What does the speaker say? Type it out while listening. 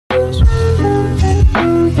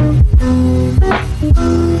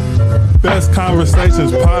Best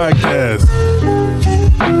Conversations podcast.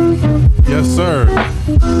 Yes, sir.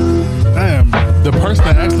 Damn, the person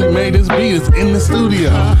that actually made this beat is in the studio.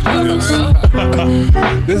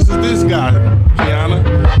 This is this guy, Kiana.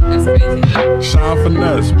 That's crazy. Sean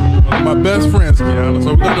Finesse, one of my best friends, Kiana.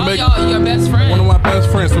 So we got to make your best friend. one of my best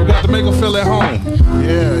friends. So we got to make him feel at home.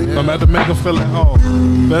 Yeah. I'm gonna have to make him feel at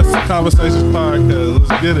home. Best Conversations podcast.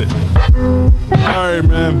 Let's get it. All right,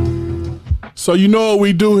 man. So you know what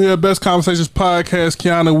we do here, Best Conversations podcast,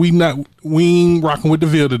 Kiana. We ain't rocking with the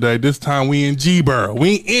Ville today. This time we in G-Borough. We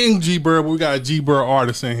ain't in G-Borough, but we got a G-Borough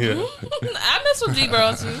artist in here. I mess with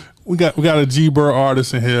G-Borough too. We got a G-Borough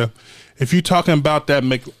artist in here. If you're talking about that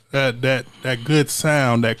good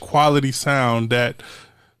sound, that quality sound, that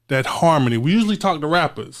harmony, we usually talk to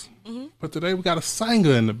rappers. But today we got a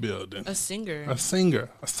singer in the building. A singer. A singer.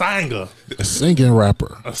 A singer. A singing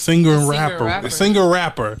rapper. A singer and rapper. A singer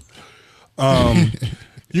rapper.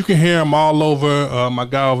 You can hear him all over. My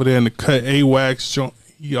guy over there in the cut, AWAX.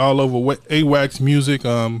 He all over AWAX music.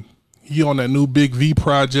 He on that new Big V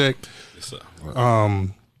project. Yes, sir.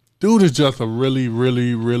 Dude is just a really,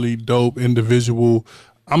 really, really dope individual.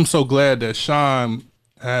 I'm so glad that Sean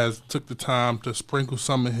has took the time to sprinkle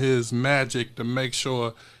some of his magic to make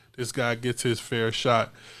sure this guy gets his fair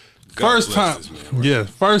shot. First time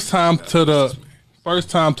to the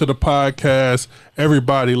podcast.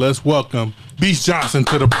 Everybody, let's welcome Beast Johnson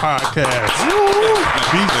to the podcast.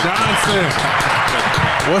 Beast Johnson.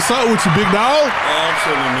 What's up with you, big dog? I'm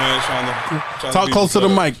chilling, man. Trying Talk to close to the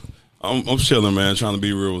mic. I'm chilling, man. Trying to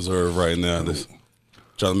be real reserved right now. Just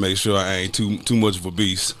trying to make sure I ain't too much of a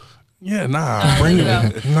beast. Yeah, bring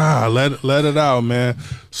it. Let it out, man.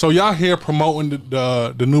 So y'all here promoting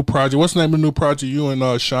the new project. What's the name of the new project you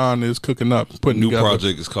and Sean is cooking up, putting together? New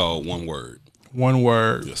project is called One Word. One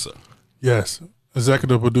Word. Yes, sir. Yes.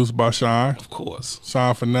 Executive produced by Sean. Of course.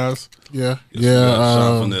 Sean Finesse. Yeah.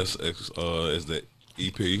 Sean Finesse is the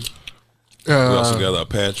EP. We also got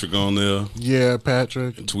Patrick on there. Yeah,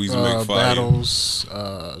 Patrick. And Tweezy Make Fire. Battles,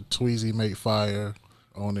 Tweezy Make Fire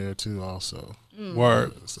on there too also.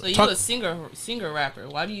 Word. So you a singer rapper.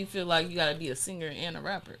 Why do you feel like you gotta be a singer and a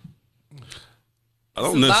rapper? I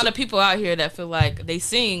don't There's a lot of people out here that feel like they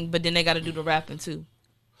sing, but then they gotta do the rapping too.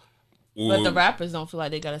 But the rappers don't feel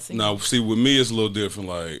like they gotta sing. Now, see, with me, it's a little different.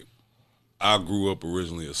 Like, I grew up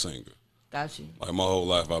originally a singer. Got you. Like, my whole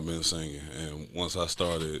life I've been singing. And once I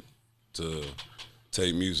started to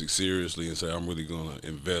take music seriously and say I'm really going to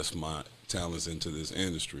invest my talents into this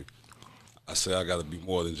industry, I say I got to be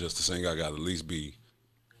more than just a singer. I got to at least be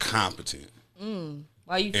competent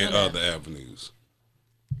Why you feel in that? other avenues.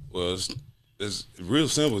 Well, it's real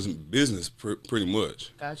simple. It's business, pretty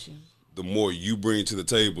much. Got you. The more you bring to the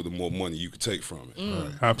table, the more money you can take from it.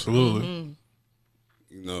 Right. Absolutely.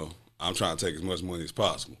 You know, I'm trying to take as much money as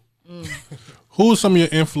possible. Who are some of your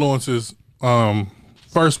influences?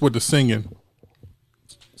 First with the singing.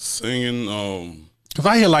 Singing, Cause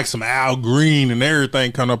I hear like some Al Green and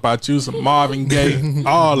everything coming up out you, some Marvin Gaye,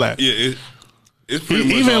 all that. yeah, it's pretty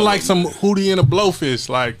much Even all like of some them. Hootie and the Blowfish,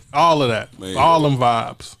 like all of that, Man. all them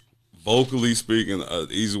vibes. Vocally speaking, the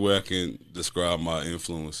easy way I can describe my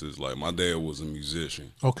influences, like my dad was a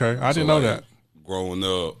musician. Okay, I didn't know like, that. Growing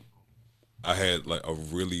up, I had like a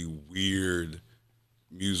really weird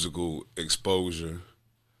musical exposure.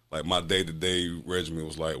 Like my day-to-day regimen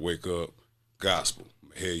was like wake up, gospel,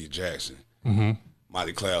 Mahalia Jackson,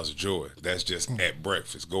 Mighty Clouds of Joy. That's just at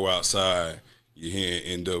breakfast. Go outside, you're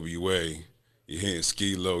hearing NWA, you're hearing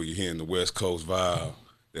Skee-Lo, you're hearing the West Coast vibe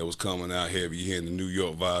that was coming out heavy. You're hearing the New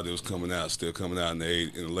York vibe that was coming out, still coming out in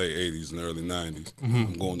the late 80s and early 90s.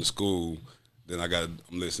 I'm going to school. Then I'm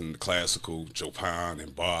listening to classical, Chopin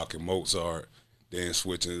and Bach and Mozart. Then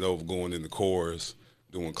switching it over, going in the chorus,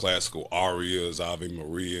 doing classical arias, Ave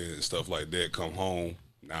Maria and stuff like that. Come home.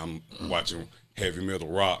 Now I'm watching heavy metal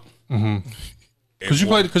rock. Cause you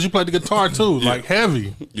played the guitar too, like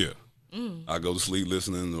heavy. Yeah. I go to sleep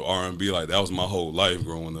listening to R&B. Like that was my whole life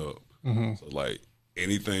growing up. So like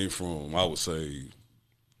anything from, I would say,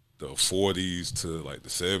 the 40s to like the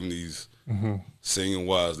 70s, singing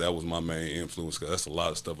wise, that was my main influence. Cause that's a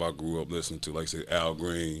lot of stuff I grew up listening to. Like I said, Al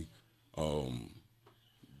Green,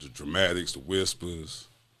 the Dramatics, the Whispers,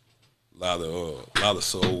 a lot of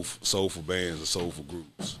soulful bands and soulful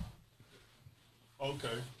groups. Okay.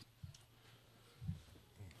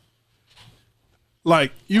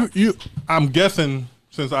 Like you, I'm guessing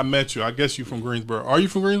since I met you, I guess you from Greensboro. Are you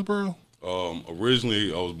from Greensboro?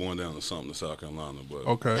 Originally, I was born down in Sumter, South Carolina, but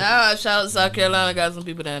Okay. Ah, shout out to South Carolina. Got some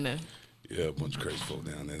people down there. yeah, a bunch of crazy folk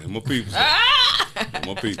down there. And my peoples,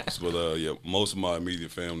 my peoples. But yeah, most of my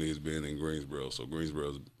immediate family has been in Greensboro, so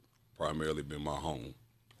Greensboro's primarily been my home.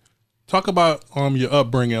 Talk about your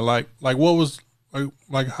upbringing. Like what was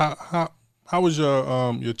like how was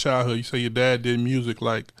your childhood? You say your dad did music.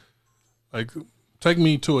 Like take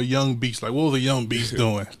me to a Young Beast. Like what was a Young Beast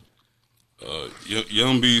doing?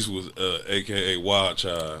 Young Beast was AKA Wild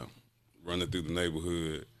Child, running through the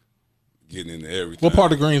neighborhood, getting into everything. What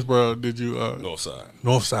part of Greensboro did you? North side.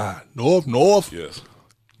 North side. North. Yes.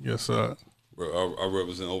 Yes, sir. Bro, I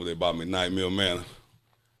represent over there by McKnight Mill Manor.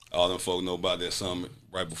 All them folk know about that summit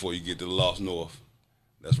right before you get to the Lost North.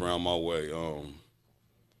 That's around my way.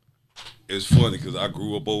 It's funny because I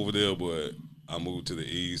grew up over there, but I moved to the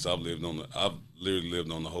east. I've literally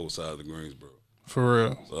lived on the whole side of the Greensboro. For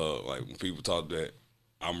real. So like when people talk that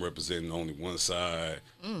I'm representing only one side,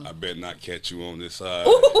 I better not catch you on this side.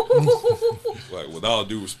 Like with all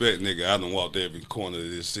due respect, nigga, I done walked every corner of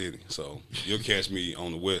this city. So you'll catch me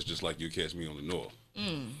on the west just like you'll catch me on the north.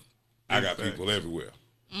 I got people everywhere.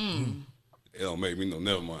 It don't make me no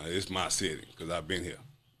never mind. It's my city because I've been here.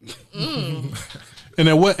 And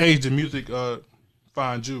at what age did music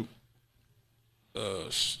find you?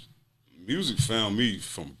 Music found me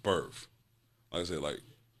from birth. Like I said, like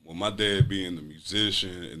when my dad being a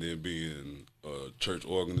musician and then being a church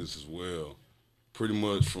organist as well, pretty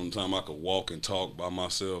much from the time I could walk and talk by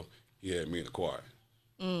myself, he had me in the choir.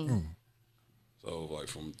 So like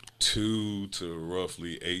from 2 to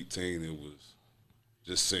roughly 18, it was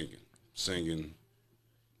just singing.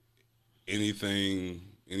 Anything,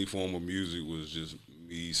 any form of music was just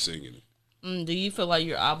me singing it. Do you feel like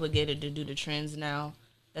you're obligated to do the trends now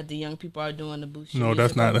that the young people are doing to boost your No,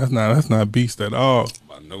 music? that's not Beast at all.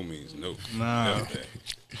 By no means, no. Nah. Okay.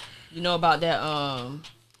 You know about that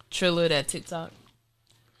Triller, that TikTok?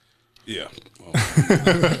 Yeah.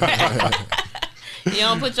 You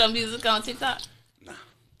don't put your music on TikTok? Nah.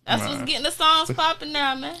 That's what's getting the songs popping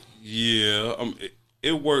now, man. Yeah,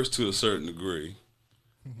 it works to a certain degree.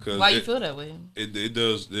 Why you feel that way? It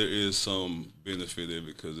does. There is some benefit in it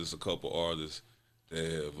because there's a couple artists that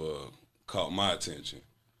have caught my attention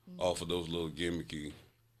off of those little gimmicky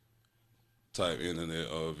type internet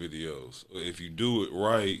videos. If you do it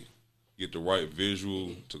right, get the right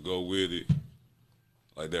visual to go with it,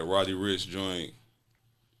 like that Roddy Ricch joint,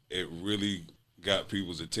 it really got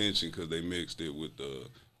people's attention because they mixed it with the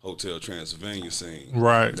Hotel Transylvania scene.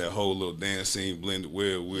 Right. That whole little dance scene blended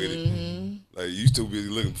well with it. Like, you too busy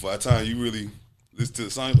looking for a time you really listen to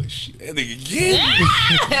the song, like, shit, that nigga get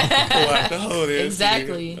like the whole dance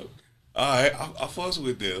Exactly. scene. All right, I fuss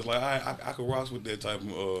with this. Like, I can rock with that type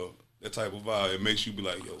of vibe. It makes you be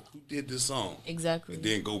like, yo, who did this song? Exactly. And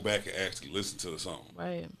then go back and actually listen to the song.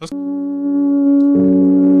 Right.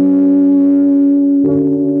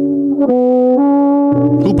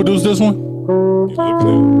 Who produced this one? You look at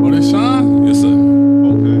Oh, this Sean? Yes, sir.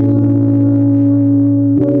 Okay.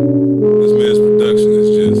 This man's production is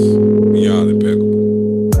just beyond impeccable.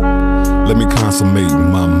 Let me consummate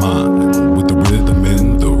my mind with the rhythm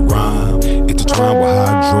and the rhyme. Intertwined with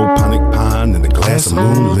hydroponic pine and a glass of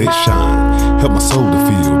moonlit shine. Help my soul to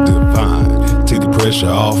feel divine. Take the pressure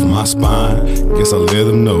off my spine. Guess I let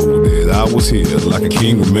them know that I was here like a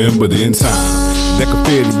king remembered in time. That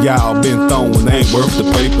confetti y'all been throwing ain't worth the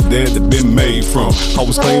paper that it been made from.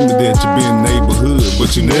 Always claiming that you been neighborhood,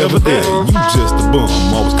 but you never there. You just a bum,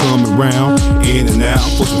 always coming round, in and out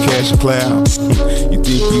for some cash and cloud. You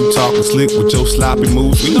think you talking slick with your sloppy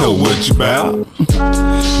moves? We know what you bout.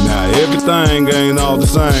 Now everything ain't all the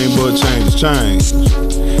same, but change is change.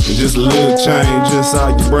 And just a little change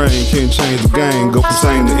inside your brain can change the game. Go from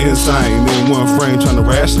sane to insane in one frame, trying to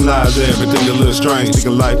rationalize everything a little strange.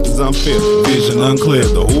 Thinking life is unfair, vision unclear.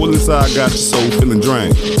 The hole inside got your soul feeling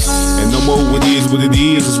drained. And no more what is,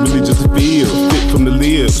 it's really just a feel. Fit from the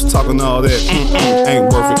lips, talking all that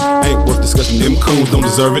ain't worth it, ain't worth discussing. Them coons don't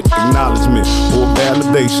deserve it. Acknowledgement or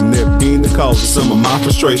validation, that being the cause of some of my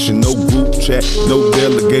frustration. No group chat, no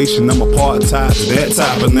delegation. I'm a part tied to that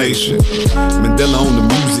type of nation. Mandela on the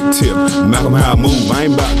music tip, Malcolm how I move. I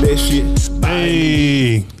ain't about that shit.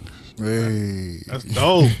 Hey. Hey. That's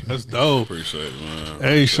dope. That's dope. Appreciate it, man.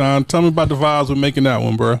 Hey, Sean, tell me about the vibes with making that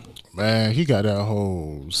one, bro. Man, he got that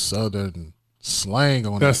whole southern slang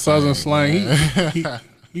on That southern thing, slang. man.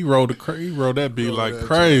 He wrote that beat like That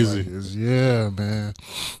crazy. joint like this. Yeah, man.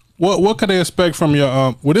 What could they expect from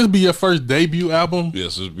your would this be your first debut album?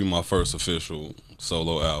 Yes, this would be my first official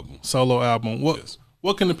solo album. Solo album. Yes.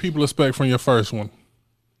 What can the people expect from your first one?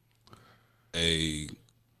 A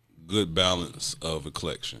good balance of a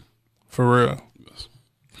collection. For real. Yes.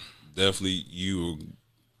 Definitely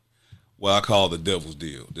what I call the devil's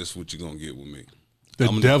deal. This is what you're gonna get with me. The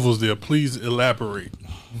devil's deal. Please elaborate.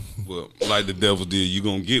 Well, like the devil's deal, you're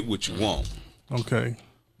gonna get what you want. Okay.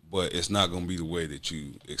 but it's not going to be the way that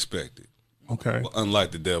you expect it. Okay. But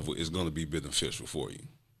unlike the devil, it's going to be beneficial for you.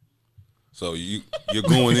 So you're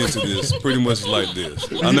going into this pretty much like this.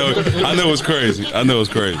 I know it's crazy.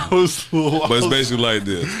 But it's basically like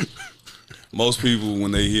this. Most people,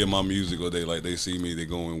 when they hear my music or they see me, they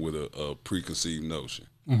go in with a preconceived notion.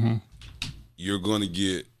 Mm-hmm. You're going to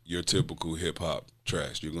get your typical hip hop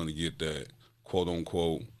tracks. You're going to get that quote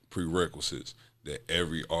unquote prerequisites that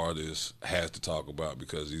every artist has to talk about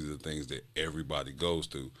because these are the things that everybody goes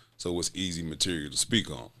through. So it's easy material to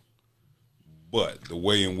speak on. But the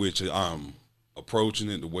way in which I'm approaching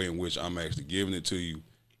it, the way in which I'm actually giving it to you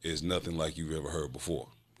is nothing like you've ever heard before.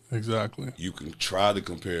 Exactly. You can try to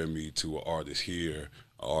compare me to an artist here,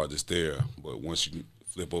 an artist there, but once you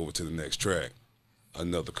flip over to the next track,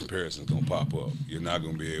 another comparison is going to pop up. You're not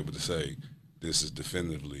going to be able to say this is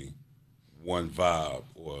definitively one vibe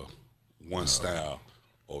or one style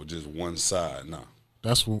or just one side. No.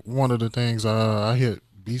 That's one of the things I hit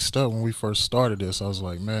Beast up when we first started this. I was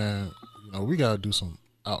like, man, we got to do some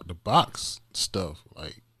out-the-box stuff.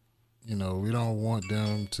 Like, we don't want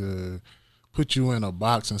them to put you in a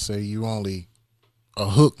box and say you only a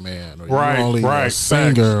hook man or you only a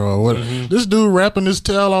singer or whatever. Mm-hmm. This dude rapping his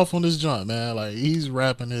tail off on this joint, man. Like he's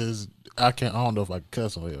rapping his I don't know if I can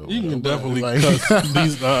cuss on here. You can definitely cuss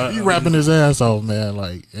these he rapping his ass off, man,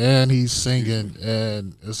 like, and he's singing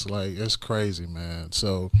and it's crazy, man.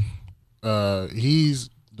 So he's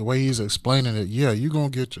the way he's explaining it, yeah, you're gonna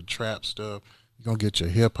get your trap stuff, you're gonna get your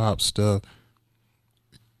hip hop stuff.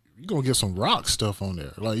 You're going to get some rock stuff on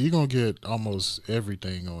there. Like, you're going to get almost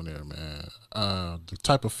everything on there, man. The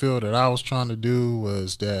type of feel that I was trying to do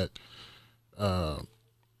was that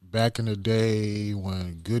back in the day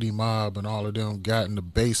when Goody Mob and all of them got in the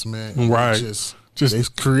basement, just they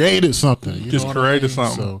created something. You just know created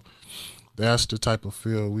something. So that's the type of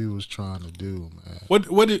feel we was trying to do, man.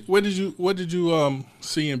 What did you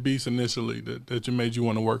see in Beast initially that you made you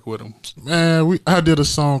want to work with him? Man, I did a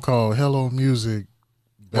song called Hello Music.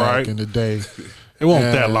 Back in the day. It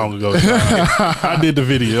wasn't that long ago. I did the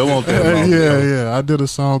video. It wasn't that long ago. Yeah. I did a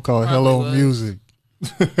song called Hello Music.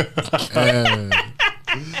 And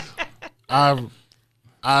I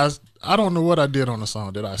don't know what I did on the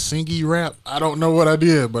song. Did I singy rap? I don't know what I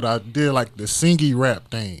did, but I did like the singy rap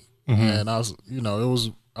thing. Mm-hmm. And I was,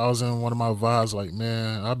 I was in one of my vibes like,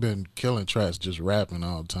 man, I've been killing tracks just rapping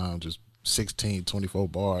all the time, just 16, 24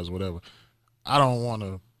 bars, whatever. I don't want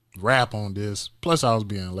to rap on this. Plus I was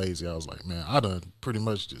being lazy. I was like, man, I done pretty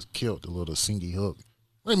much just killed the little singy hook.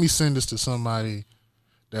 Let me send this to somebody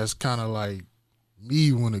that's kind of like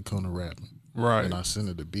me when it comes to rapping. Right. And I sent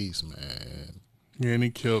it to Beast, man. Yeah, and he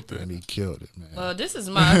killed it. Man. This is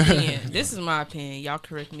my opinion. Y'all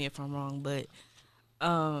correct me if I'm wrong, but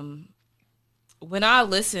when I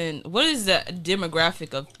listen, what is the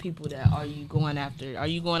demographic of people that are you going after? Are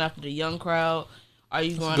you going after the young crowd? Are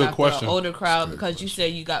you going after the older crowd? Because you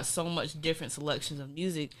said you got so much different selections of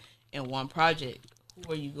music in one project.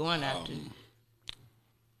 Who are you going after?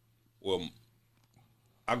 Well,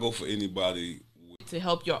 I go for anybody to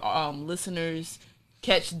help your listeners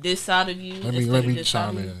catch this side of you. Let me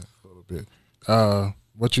chime in a little bit.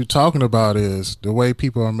 What you're talking about is the way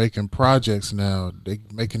people are making projects now. They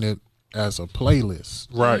making it as a playlist,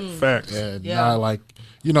 right? Facts, and not like.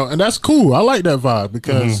 And that's cool. I like that vibe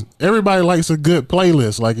because everybody likes a good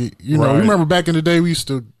playlist. Like, remember back in the day we used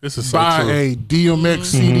to buy a DMX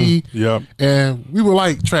CD, and we would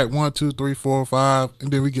like track 1, 2, 3, 4, 5,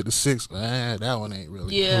 and then we get to 6. That one ain't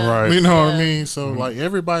really, right? You know what I mean? So like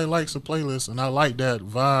everybody likes a playlist, and I like that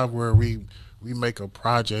vibe where we make a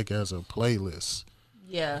project as a playlist.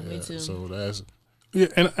 Yeah, me too. So that's. Yeah,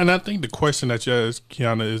 and I think the question that you asked,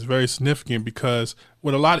 Kiana, is very significant because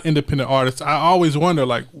with a lot of independent artists, I always wonder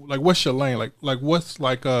like what's your lane, like what's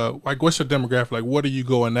what's your demographic, like what are you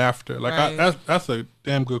going after? Like that's a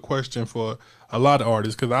damn good question for a lot of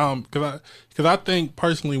artists because I think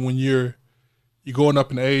personally when you're going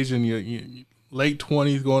up in age and you're late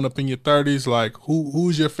 20s going up in your 30s, like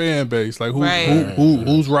who's your fan base, like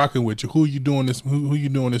who's rocking with you, who you doing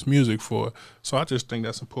this music for? So I just think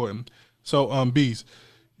that's important. So, Beast,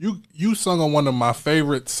 you sung on one of my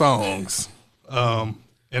favorite songs, and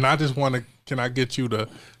I just want to. Can I get you to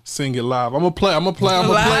sing it live? I'm gonna play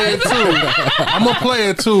it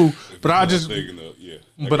too. But I just.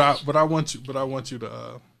 But I want you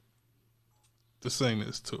to sing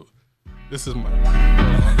this too. This is my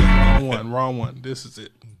wrong one. This is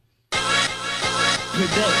it.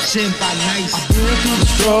 Production by Nice. I've been through the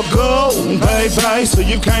struggle, baby, so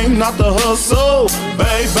you can't knock the hustle,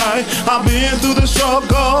 baby. I've been through the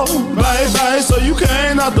struggle, baby, so you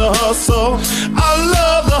can't knock the hustle. I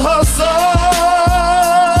love the hustle.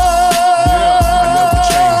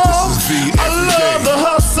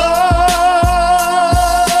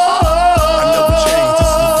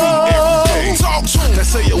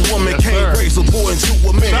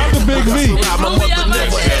 V. My mother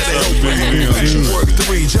never had to help me. She worked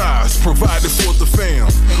 3 jobs, provided for the fam.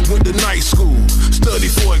 Went to night school,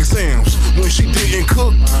 studied for exams. When she didn't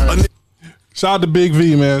cook, shout out to Big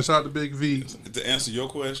V, man. Shout out to Big V. To answer your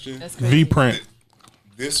question, V print.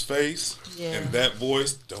 This face and that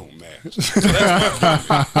voice don't match.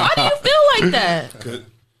 Why do you feel like that?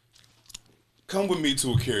 Come with me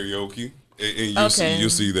to a karaoke, and you'll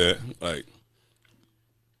see that. Like,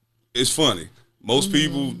 it's funny. Most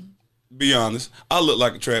people, be honest, I look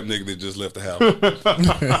like a trap nigga that just left the house.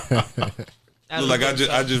 Look like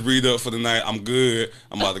I just read up for the night. I'm good.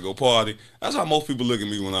 I'm about to go party. That's how most people look at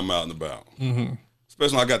me when I'm out and about. Mm-hmm.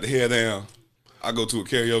 Especially when I got the hair down. I go to a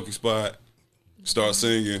karaoke spot, start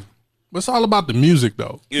singing. But it's all about the music,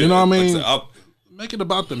 though. Yeah, you know what I mean? Like make it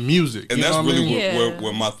about the music. And that's really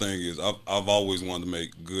where my thing is. I've always wanted to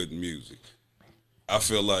make good music. I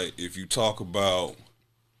feel like if you talk about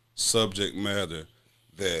subject matter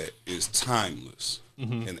that is timeless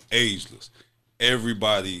and ageless,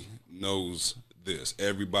 everybody knows this.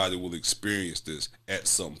 Everybody will experience this at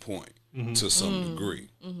some point to some degree.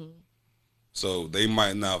 So they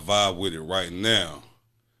might not vibe with it right now,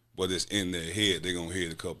 but it's in their head. They're going to hear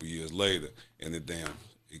it a couple years later, and it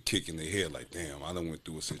kick in their head like, damn, I done went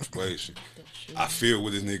through a situation. I feel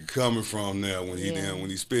where this nigga coming from now when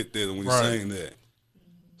he spit that and when he sang that.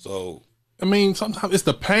 So I mean, sometimes it's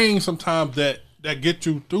the pain sometimes that get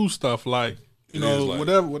you through stuff like, you know, like,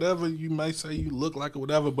 whatever you may say you look like or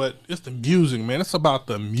whatever, but it's the music, man. It's about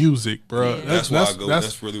the music, bro. Yeah. That's why I go.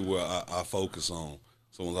 That's really where I focus on.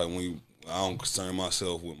 So like I don't concern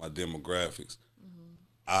myself with my demographics.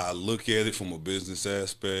 I look at it from a business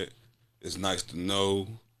aspect. It's nice to know.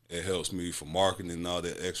 It helps me for marketing and all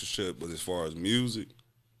that extra shit. But as far as music,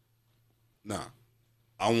 nah.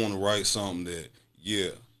 I want to write something that,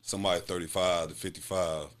 somebody 35 to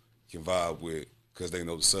 55 can vibe with because they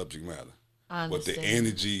know the subject matter. But the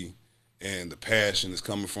energy and the passion that's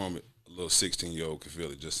coming from it, a little 16-year-old can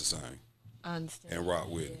feel it just the same. I understand. And rock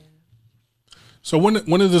with it. So when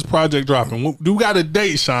is this project dropping? Do we got a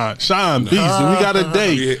date, Sean? Sean Beasley, we got a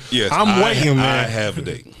date. Yes, I'm waiting, man. I have a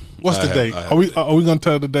date. What's the date? Are we gonna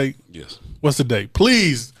tell the date? Yes. What's the date?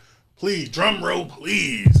 Please, drum roll,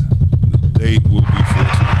 please. The date will be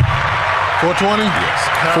 420. Yes.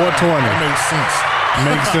 420. That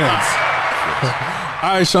makes sense. All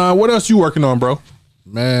right, Sean. What else you working on, bro?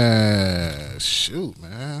 Man, shoot,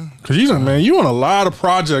 man. Cause you on a lot of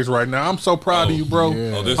projects right now. I'm so proud of you, bro.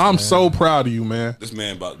 Yeah. I'm so proud of you, man. This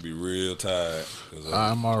man about to be real tired.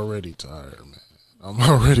 I'm already tired, man. I'm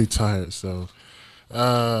already tired. So,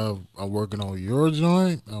 I'm working on your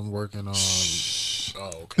joint. I'm working on.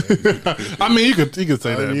 Oh, okay. I mean, you could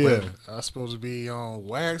say that. Yeah, I'm supposed to be on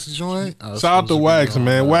Wax joint. Shout out to Wax,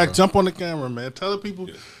 man. Wax, jump on the camera, man. Tell the people.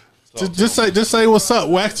 Yeah. Just say what's up,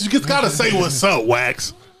 Wax. You just gotta say what's up,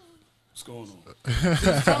 Wax. What's going on?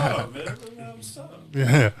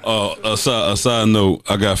 Yeah. A side note,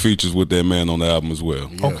 I got features with that man on the album as well.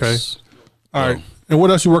 Yes. Okay. All right. And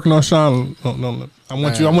what else you working on, Sean? No. I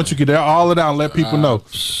want you to get all it out and let people know.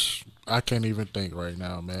 I can't even think right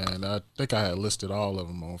now, man. I think I had listed all of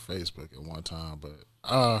them on Facebook at one time, but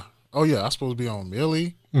I'm supposed to be on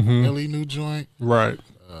Millie new joint. Right.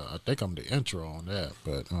 I think I'm the intro on that,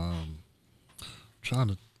 but trying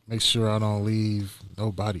to make sure I don't leave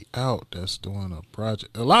nobody out that's doing a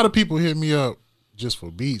project. A lot of people hit me up just for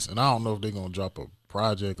beats, and I don't know if they're gonna drop a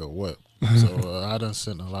project or what. So I done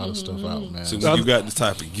sent a lot of stuff out, man. So when you got this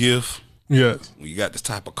type of gift, yes, when you got this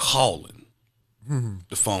type of calling,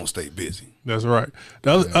 the phone stay busy. That's right.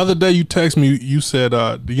 The other day you text me, you said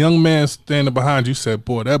the young man standing behind you said,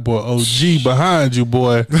 boy, that boy OG behind you,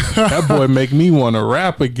 boy. That boy make me want to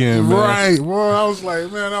rap again, man. Right. Well, I was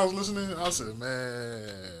like, man, I was listening. I said, man,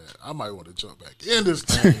 I might want to jump back in this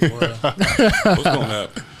thing, boy. What's going to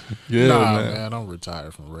happen? Yeah, man, I'm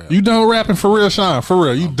retired from rap. You done rapping for real, Sean? For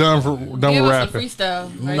real, you done with rapping? Freestyle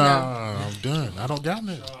right now. I'm done. I don't got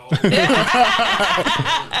that.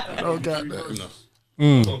 I don't got that.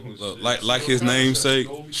 Like his namesake,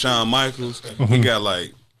 Shawn Michaels, he got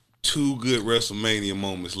like 2 good WrestleMania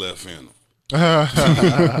moments left in him.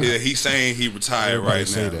 Yeah, he's saying he retired right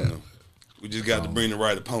now. We just got to bring the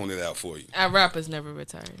right opponent out for you. Our rappers never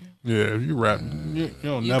retire. Yeah, if you rap,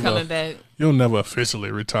 you'll never coming back. You'll never officially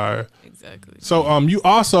retire. Exactly. So you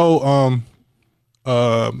also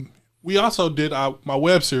we also did my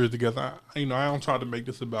web series together. I don't try to make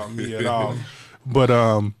this about me at all, but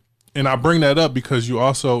and I bring that up because you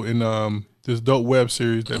also in this dope web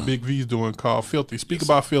series that Big V's doing called Filthy. Speak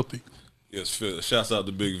about Filthy. Yes, shouts out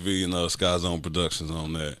to Big V and Sky Zone Productions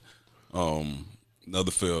on that.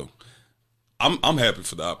 Another film. I'm happy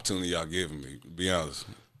for the opportunity y'all giving me, to be honest.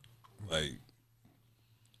 Like,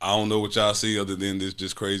 I don't know what y'all see other than this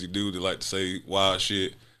just crazy dude that like to say wild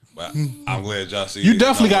shit. But I'm glad y'all see. You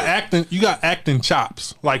definitely got acting. You got acting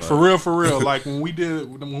chops. Like for real. Like when we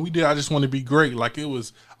did, I just want to be great. Like it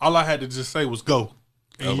was all I had to just say was go,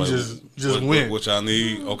 and you like, just win. What y'all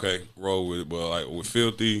need? Okay, roll with it. But like with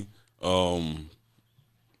Filthy,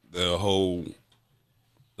 the whole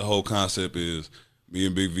concept is me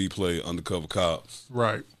and Big V play undercover cops.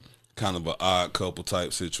 Right. Kind of an odd couple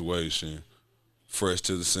type situation. Fresh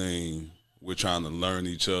to the scene. We're trying to learn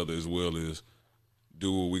each other as well as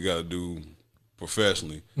do what we got to do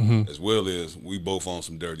professionally, as well as we both on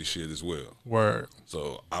some dirty shit as well. Word.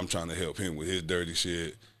 So I'm trying to help him with his dirty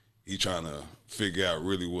shit. He trying to figure out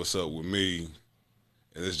really what's up with me.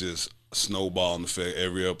 And it's just snowballing effect.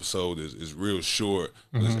 Every episode is real short,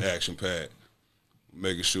 but it's action-packed.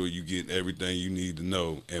 Making sure you get everything you need to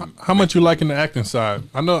know. And how much you like in the acting side?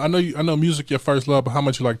 I know music your first love, but how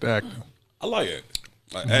much you like the acting? I like it.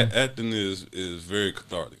 Like acting is very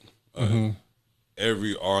cathartic.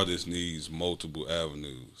 Every artist needs multiple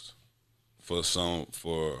avenues for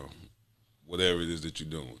whatever it is that you're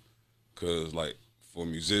doing. Cause like for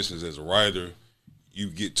musicians as a writer,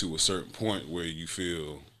 you get to a certain point where you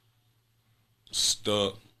feel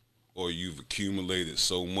stuck or you've accumulated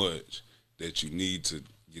so much that you need to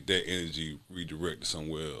get that energy redirected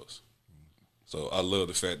somewhere else. So I love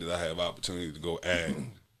the fact that I have opportunity to go act.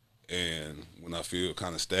 And when I feel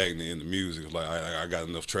kind of stagnant in the music, like I got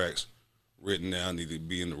enough tracks written down, I need to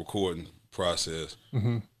be in the recording process,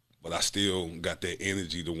 but I still got that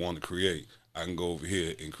energy to want to create. I can go over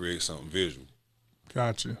here and create something visual.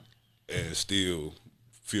 Gotcha. And still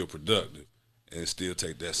feel productive and still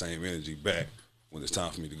take that same energy back when it's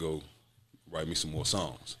time for me to go write me some more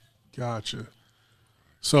songs. Gotcha.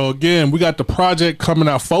 So again, we got the project coming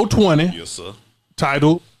out 4/20. Yes, sir.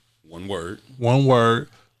 Titled One Word. One Word.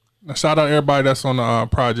 Now shout out everybody that's on the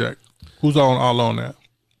project. Who's all on that?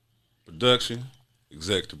 Production,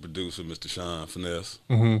 executive producer, Mr. Sean Finesse.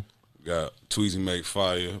 We got Tweezy Make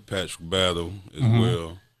Fire, Patrick Battle as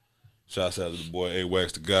well. Shouts out to the boy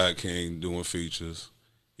A-Wax, the God King, doing features.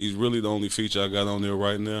 He's really the only feature I got on there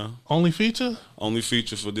right now. Only feature? Only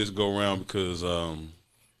feature for this go round because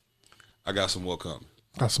I got some more coming.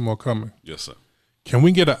 Got some more coming. Yes, sir. Can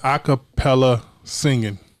we get an acapella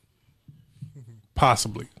singing?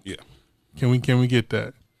 Possibly. Yeah. Can we get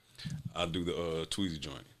that? I'll do the Tweezy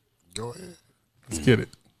joint. Go ahead. Let's get it.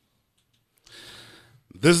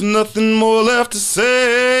 There's nothing more left to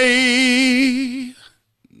say,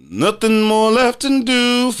 nothing more left to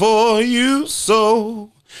do for you,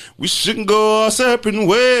 so we shouldn't go our separate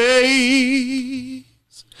ways.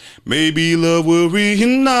 Maybe love will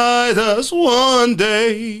reunite us one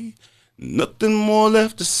day. Nothing more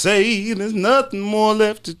left to say, there's nothing more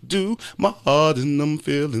left to do. My heart and I'm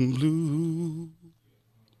feeling blue.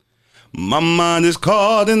 My mind is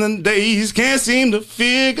caught in the days, can't seem to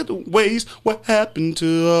figure the ways. What happened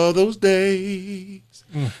to all those days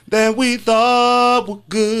that we thought were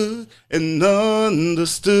good and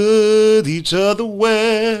understood each other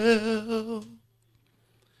well?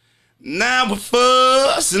 Now we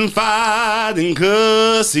fuss and fight and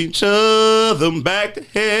cuss each other back to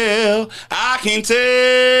hell. I can't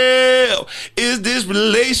tell, is this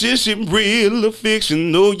relationship real or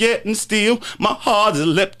fictional? Yet and still, my heart has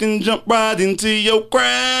leapt and jumped right into your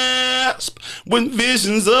grasp. When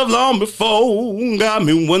visions of long before got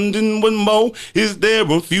me wondering what more. Is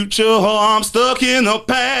there a future or I'm stuck in a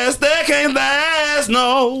past that can't last?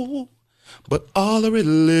 No, but all I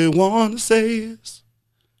really want to say is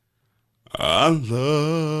I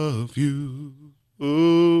love you.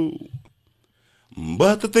 Ooh.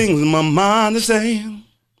 But the things in my mind are saying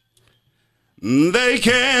they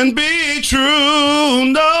can't be true.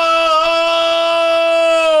 No.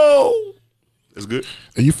 That's good.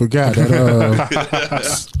 You forgot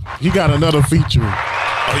that he got another feature.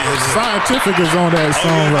 Oh, yeah. Scientific is on that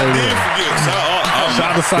song right there.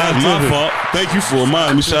 Shout out to Scientific. That's my fault. Thank you for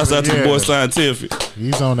reminding me. Shouts out to the boy Scientific.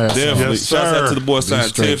 He's on that Definitely. song. Shouts out to the boy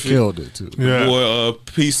Scientific. Killed it too. Yeah. Boy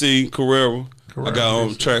PC Carrera. I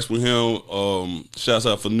got tracks with him. Shouts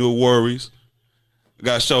out for New Worries. I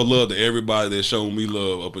got to show love to everybody that showed me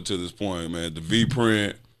love up until this point, man. The V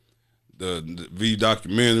Print, the V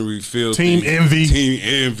documentary, Filthy, Team Envy. Team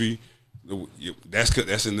Envy.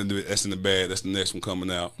 That's in the bag. That's the next one coming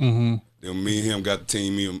out. Then me and him got the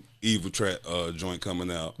Team Evil track joint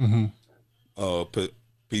coming out.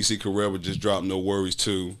 PC Carrera just dropped No Worries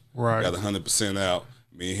 2. Right. Got 100% out.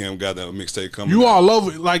 Me and him got that mixtape coming. You out. all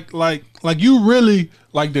over it. Like you really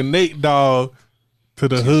like the Nate Dogg to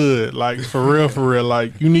the hood. Like for real.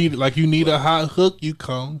 Like you need a hot hook. You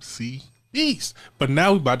come see beast. But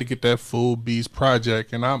now we about to get that full beast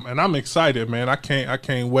project, and I'm excited, man. I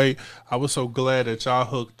can't wait. I was so glad that y'all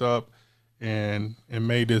hooked up and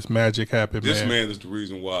made this magic happen. This man is the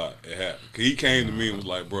reason why it happened. He came to me and was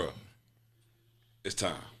like, bro, it's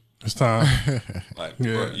time. It's time. Like,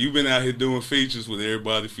 bro, you've been out here doing features with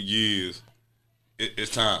everybody for years.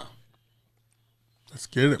 It's time. Let's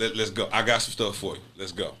get it. Let's go. I got some stuff for you.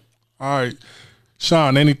 Let's go. All right.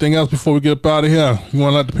 Sean, anything else before we get up out of here? You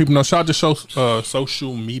want to let the people know? Shout out to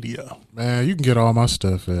social media. Man, you can get all my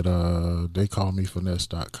stuff at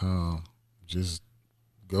theycallmefinesse.com. Just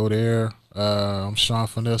go there. I'm Sean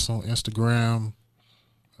Finesse on Instagram.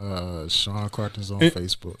 Sean Carton's on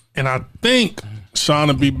Facebook. And I think Sean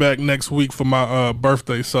will be back next week for my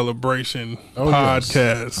birthday celebration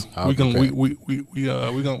podcast.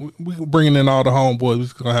 Yes. We bringing in all the homeboys. We're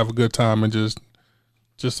gonna have a good time and just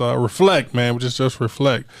reflect, man. Just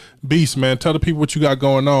reflect. Beast, man. Tell the people what you got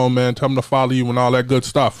going on, man. Tell them to follow you and all that good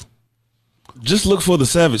stuff. Just look for the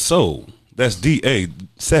Savage Soul. That's DA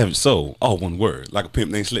Savage Soul, all one word, like a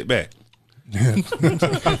pimp named Slickback.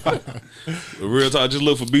 Real talk, just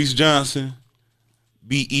look for Beast Johnson,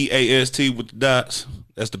 BEAST with the dots.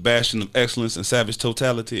 That's the bastion of excellence and savage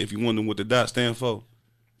totality. If you wondering what the dots stand for,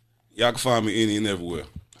 y'all can find me any and everywhere.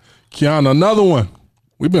 Kiana, another one.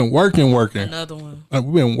 We've been working. Another one.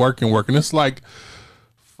 We've been working. It's like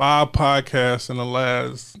 5 podcasts in the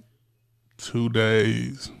last 2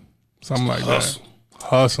 days, something like that.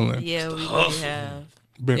 Hustling. Yeah, we really have.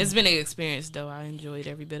 It's been an experience, though. I enjoyed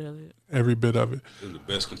every bit of it. Every bit of it. It's the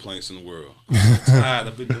best complaints in the world. I'm tired.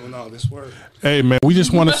 I've been doing all this work. Hey, man, we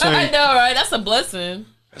just want to say. I know, right? That's a blessing.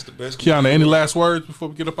 That's the best. Kiana, any last words before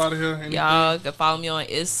we get up out of here? Anything? Y'all can follow me on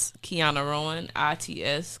It's Kiana Rowan,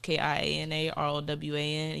 ITSKIANA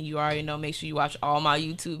ROWAN. You already know. Make sure you watch all my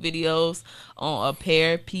YouTube videos on A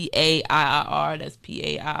Pair, PAIIR. That's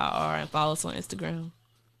PAIIR, and follow us on Instagram.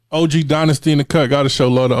 OG Dynasty in the cut. Got to show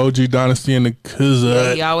love to OG Dynasty in the cut.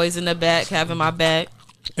 Yeah, he always in the back, having my back.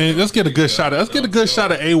 And let's get a good shot. Let's get a good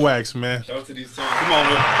shot of AWAX, man. Shout out to these Come on,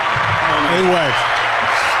 man.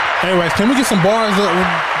 AWAX, can we get some bars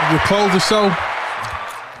to close the show?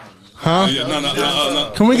 Huh?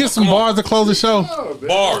 No. Can we get some bars to close the show?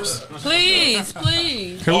 Bars. Please.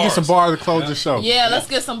 Can we get some bars to close the show? Yeah, let's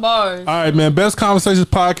get some bars. All right, man. Best Conversations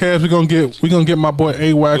podcast. We're gonna get my boy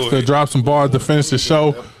AWAX to drop some bars to finish the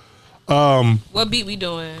show. What beat we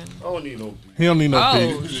doing? I don't need no beat. He don't need no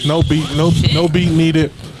beat. No beat. No beat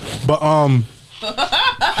needed. But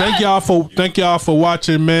thank y'all for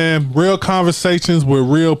watching, man. Real conversations with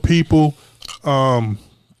real people.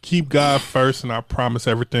 Keep God first, and I promise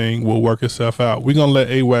everything will work itself out. We're gonna let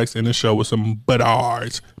AWAX in the show with some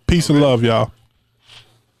bars. Peace and love, y'all.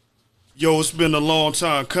 Yo, it's been a long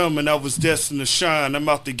time coming. I was destined to shine. I'm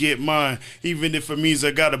out to get mine, even if it means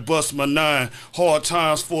I gotta bust my 9. Hard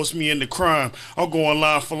times force me into crime. I'm going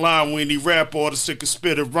line for line when he rap or the sick of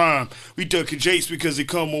spit a rhyme. We ducking Jakes because he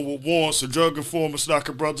come on with warrants. So drug informers,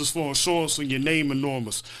 knocking brothers for insurance on your name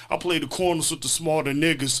enormous. I play the corners with the smarter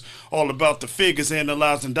niggas, all about the figures,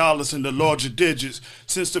 analyzing dollars in the larger digits.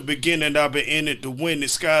 Since the beginning, I've been in it to win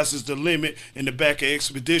it. Skies is the limit. In the back of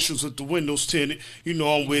expeditions with the windows tinted. You know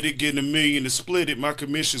I'm with it, getting a million to split it. My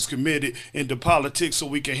commission's committed into politics so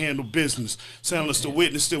we can handle business. Silence the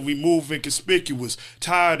witness till we move inconspicuous.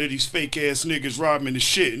 Tired of these fake ass niggas robbing and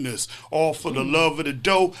shitting us. All for the love of the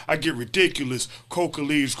dough, I get ridiculous. Coca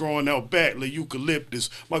leaves growing out back like eucalyptus.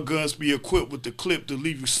 My guns be equipped with the clip to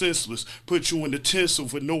leave you senseless. Put you in the tinsel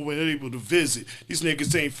for no one able to visit. These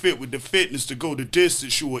niggas ain't fit with the fitness to go the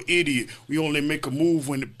distance. You an idiot. We only make a move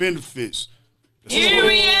when it benefits.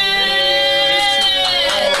 Period.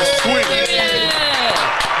 That's 20.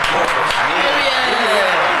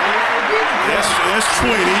 That's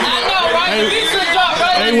 20. I know, right? You should drop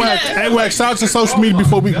right AWAX, shout out to social media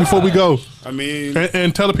before we go. I mean,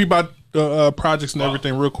 and tell the people about projects and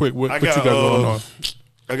everything real quick. What you got going on?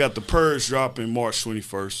 I got The Purge dropping March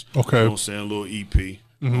 21st. Okay. You know what I'm saying? A little EP.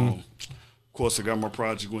 Of course, I got my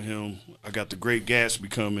project with him. I got The Great Gatsby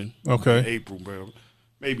coming. Okay. In April, bro.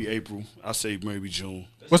 Maybe April. I say maybe June.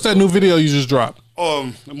 What's that new video you just dropped?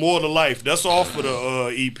 More to Life. That's all for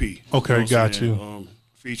the EP. Okay, You know got you.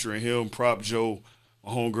 Featuring him, Prop Joe,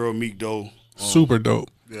 my homegirl Meek Doe. Super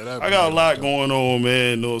dope. Yeah, I got a lot going on,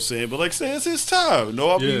 man. You know what I'm saying? But like I said, it's his time. You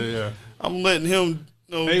know, Yeah. I'm letting him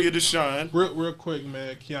get his shine. Real quick,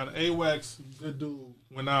 man. Kiana, AWAX, good dude.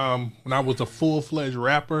 When I was a full-fledged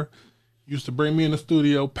rapper, used to bring me in the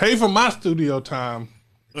studio, pay for my studio time.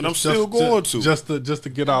 And I'm still going to. Just to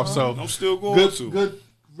get off. So I'm still going to. Good,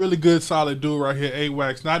 really good, solid dude right here,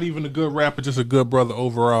 AWAX. Not even a good rapper, just a good brother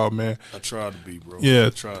overall, man. I try to be, bro. Yeah. I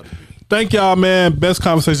try to be. Thank y'all, man. Best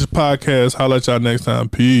Conversations Podcast. Holla at y'all next time.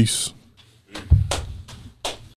 Peace.